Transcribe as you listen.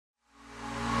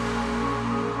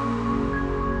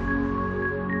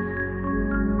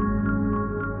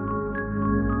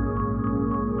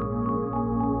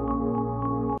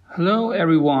Hello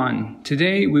everyone.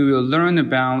 Today we will learn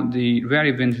about the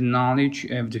relevant knowledge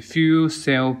of the fuel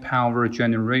cell power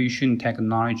generation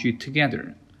technology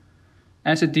together.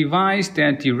 As a device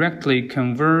that directly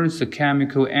converts the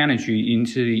chemical energy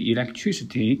into the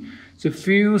electricity, the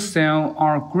fuel cells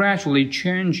are gradually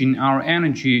changing our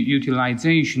energy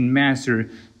utilization method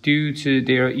due to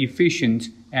their efficient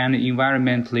and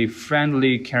environmentally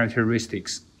friendly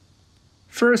characteristics.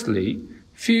 Firstly,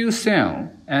 fuel cells,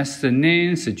 as the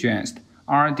name suggests,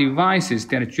 are devices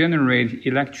that generate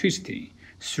electricity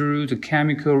through the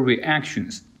chemical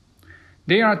reactions.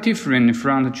 They are different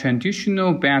from the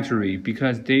traditional battery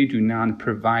because they do not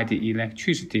provide the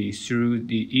electricity through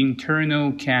the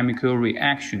internal chemical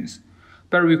reactions,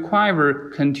 but require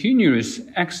continuous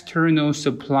external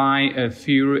supply of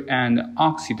fuel and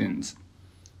oxidants.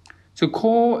 The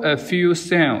core of fuel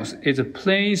cells is a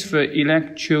place for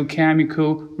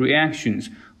electrochemical reactions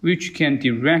which can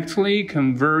directly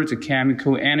convert the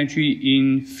chemical energy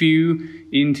in fuel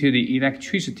into the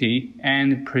electricity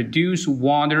and produce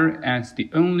water as the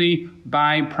only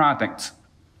byproduct.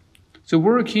 The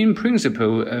working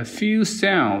principle of fuel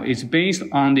cell is based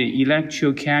on the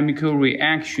electrochemical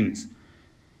reactions.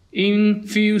 In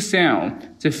fuel cell,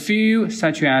 the fuel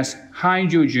such as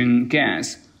hydrogen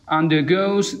gas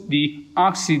undergoes the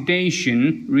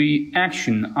oxidation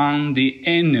reaction on the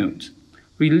anode,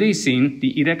 releasing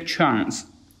the electrons.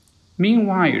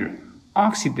 Meanwhile,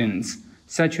 oxidants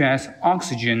such as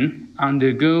oxygen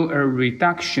undergo a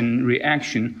reduction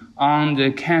reaction on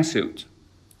the cathode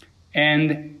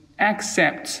and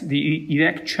accept the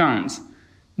electrons.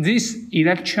 These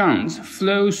electrons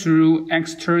flow through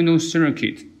external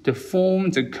circuit to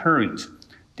form the current,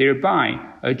 thereby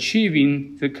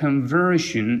achieving the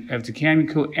conversion of the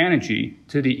chemical energy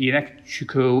to the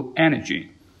electrical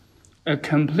energy. A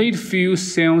complete fuel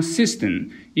cell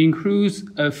system includes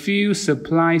a fuel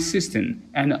supply system,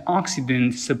 an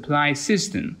oxidant supply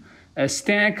system, a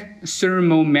stack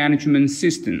thermal management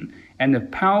system, and a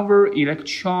power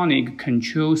electronic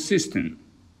control system.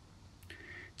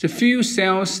 The fuel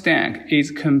cell stack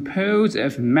is composed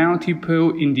of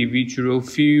multiple individual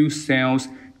fuel cells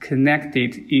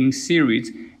connected in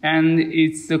series and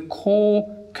is the core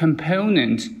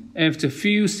component of the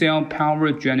fuel cell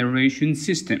power generation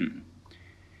system.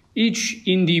 Each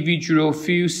individual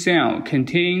fuel cell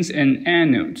contains an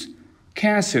anode,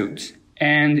 cathode,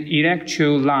 and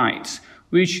electrolytes,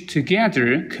 which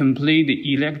together complete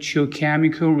the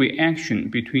electrochemical reaction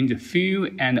between the fuel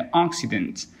and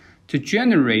oxidants to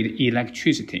generate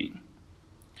electricity.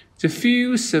 The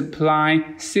fuel supply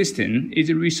system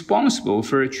is responsible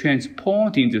for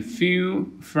transporting the fuel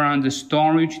from the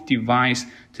storage device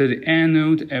to the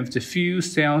anode of the fuel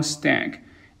cell stack,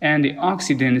 and the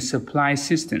oxidant supply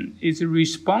system is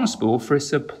responsible for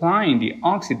supplying the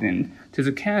oxidant to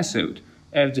the cathode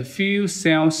of the fuel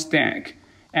cell stack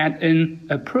at an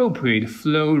appropriate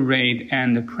flow rate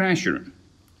and pressure.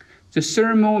 The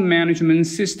thermal management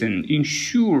system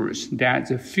ensures that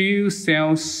the fuel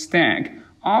cell stack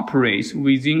operates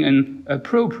within an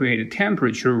appropriate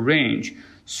temperature range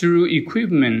through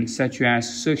equipment such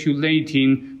as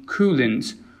circulating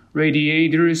coolant,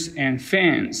 radiators, and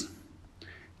fans.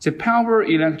 The power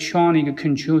electronic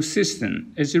control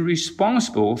system is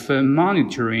responsible for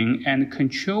monitoring and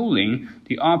controlling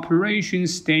the operation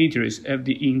status of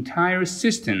the entire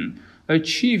system,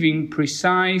 achieving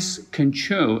precise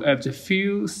control of the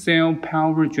fuel cell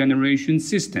power generation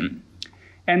system,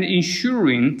 and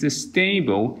ensuring the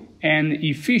stable and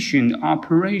efficient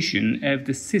operation of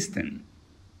the system.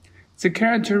 The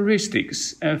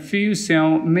characteristics of fuel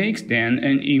cell makes them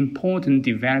an important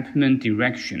development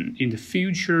direction in the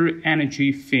future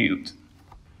energy field.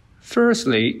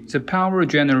 Firstly, the power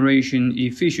generation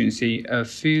efficiency of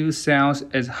fuel cells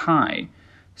is high,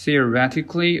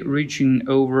 theoretically reaching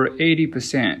over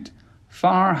 80%,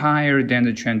 far higher than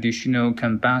the traditional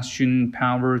combustion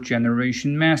power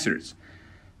generation methods.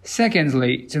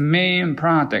 Secondly, the main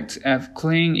product of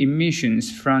clean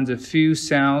emissions from the fuel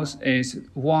cells is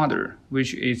water,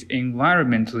 which is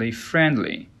environmentally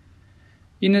friendly.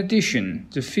 In addition,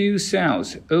 the fuel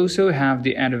cells also have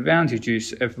the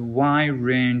advantages of a wide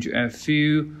range of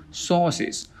fuel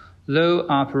sources, low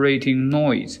operating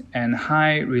noise, and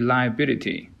high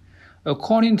reliability.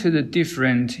 According to the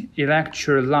different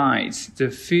electrolytes,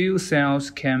 the fuel cells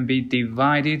can be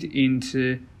divided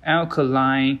into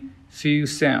alkaline fuel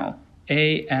cell,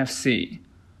 AFC,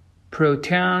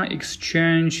 proton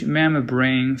exchange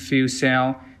membrane fuel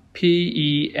cell,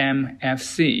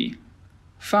 PEMFC,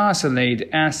 fuselate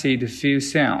acid fuel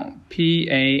cell,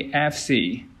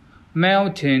 PAFC,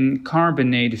 molten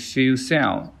carbonate fuel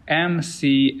cell,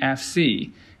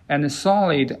 MCFC, and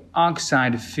solid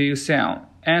oxide fuel cell,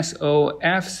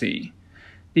 SOFC.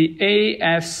 The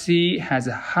AFC has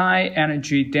a high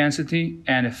energy density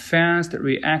and a fast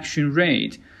reaction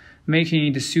rate,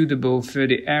 making it suitable for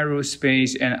the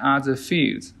aerospace and other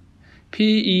fields.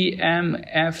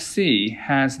 PEMFC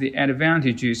has the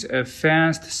advantages of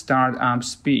fast startup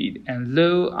speed and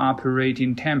low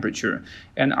operating temperature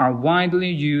and are widely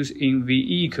used in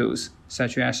vehicles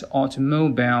such as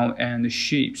automobile and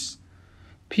ships.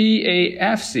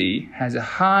 PAFC has a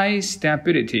high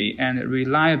stability and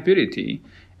reliability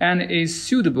and is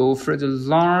suitable for the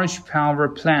large power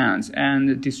plants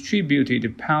and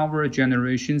distributed power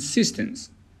generation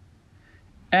systems.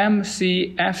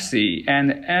 MCFC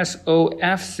and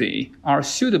SOFC are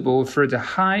suitable for the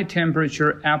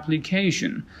high-temperature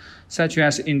application, such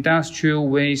as industrial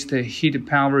waste heat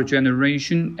power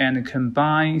generation and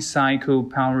combined cycle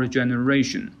power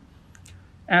generation.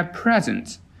 At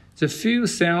present, the fuel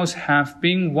cells have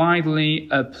been widely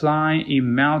applied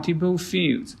in multiple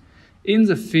fields. In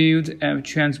the field of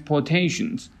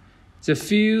transportation, the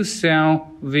fuel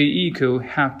cell vehicle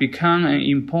have become an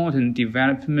important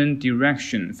development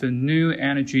direction for new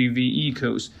energy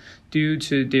vehicles due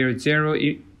to their zero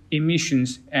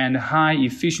emissions and high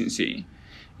efficiency.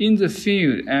 In the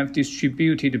field of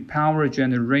distributed power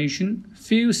generation,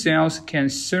 fuel cells can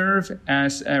serve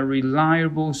as a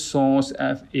reliable source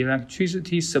of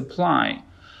electricity supply,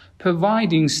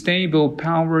 providing stable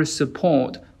power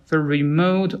support for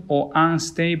remote or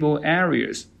unstable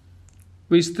areas.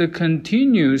 With the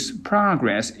continuous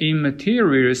progress in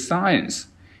material science,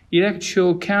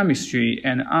 electrochemistry,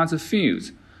 and other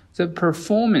fields, the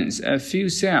performance of fuel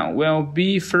cell will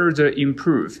be further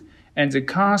improved, and the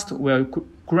cost will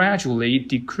gradually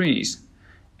decrease.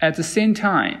 At the same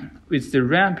time, with the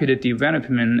rapid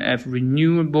development of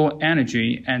renewable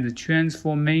energy and the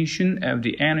transformation of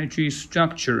the energy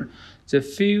structure, the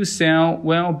fuel cell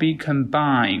will be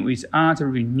combined with other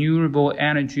renewable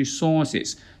energy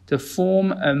sources to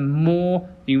form a more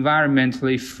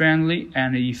environmentally friendly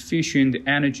and efficient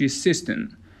energy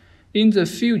system. In the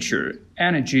future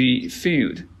energy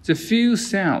field, the fuel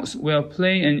cells will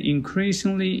play an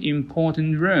increasingly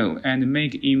important role and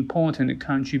make important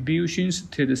contributions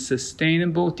to the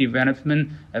sustainable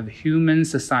development of human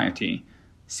society.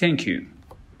 Thank you.